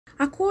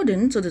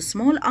According to the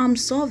Small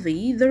Arms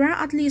Survey, there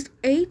are at least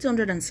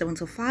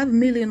 875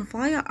 million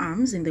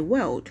firearms in the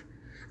world.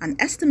 An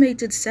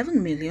estimated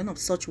 7 million of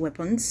such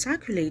weapons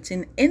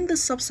circulating in the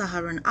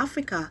Sub-Saharan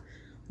Africa,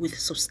 with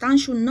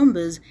substantial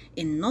numbers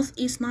in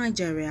northeast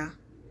Nigeria.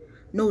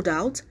 No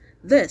doubt,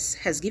 this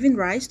has given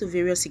rise to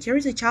various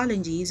security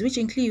challenges which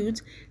include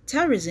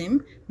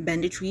terrorism,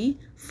 banditry,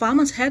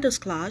 farmers-herders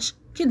clash,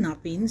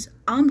 kidnappings,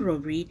 armed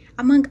robbery,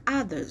 among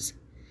others.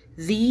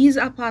 These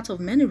are part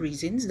of many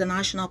reasons the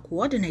national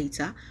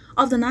coordinator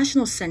of the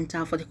National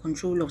Center for the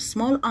Control of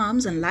Small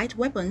Arms and Light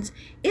Weapons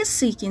is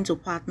seeking to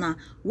partner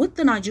with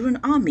the Nigerian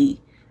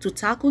Army to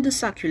tackle the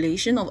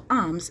circulation of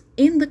arms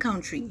in the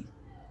country.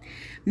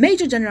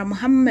 Major General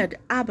Mohammed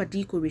Abba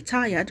Dikko,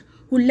 retired,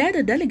 who led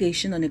a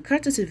delegation on a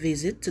courtesy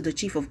visit to the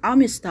Chief of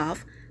Army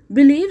Staff,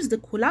 believes the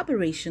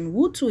collaboration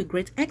would to a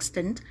great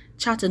extent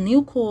chart a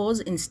new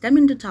course in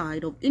stemming the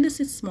tide of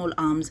illicit small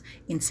arms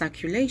in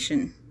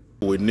circulation.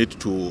 We need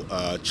to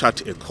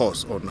chart a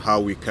course on how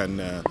we can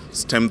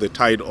stem the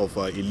tide of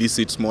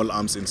illicit small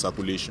arms in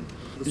circulation.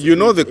 You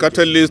know, the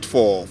catalyst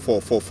for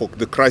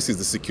the crisis,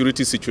 the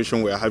security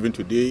situation we are having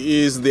today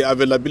is the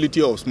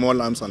availability of small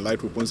arms and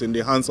light weapons in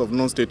the hands of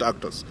non-state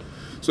actors.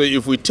 So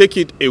if we take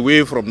it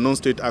away from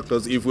non-state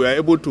actors, if we are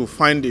able to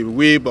find a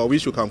way by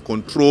which we can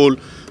control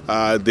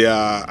their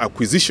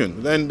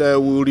acquisition, then we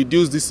will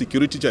reduce these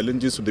security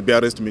challenges to the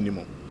barest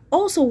minimum.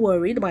 Also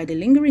worried by the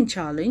lingering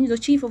challenge, the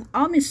Chief of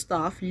Army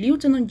Staff,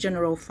 Lieutenant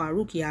General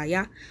Farouk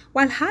Yahya,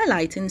 while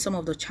highlighting some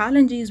of the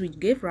challenges which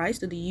gave rise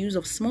to the use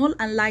of small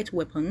and light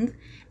weapons,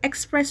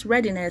 expressed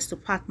readiness to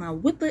partner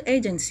with the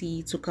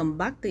agency to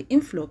combat the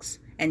influx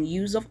and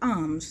use of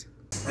arms.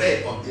 The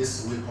spread of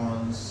these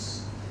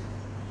weapons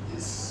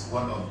is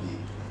one of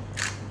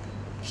the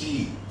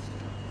key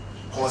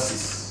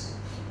causes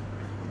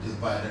of this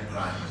violent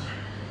crime.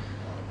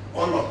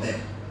 All of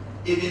them.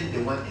 Even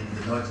the one in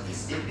the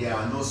northeast, if there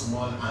are no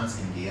small arms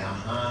in their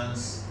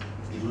hands,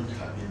 it wouldn't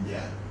have been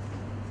there.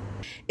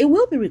 It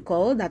will be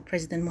recalled that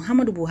President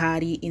Muhammadu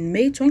Buhari in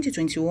May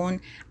 2021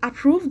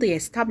 approved the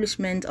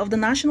establishment of the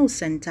National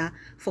Center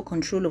for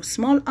Control of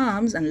Small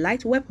Arms and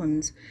Light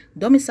Weapons,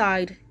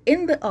 domiciled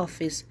in the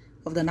office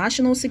of the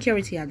National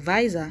Security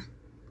Advisor.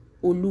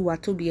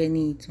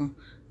 Oluwatobienito,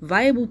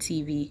 Viable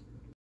TV.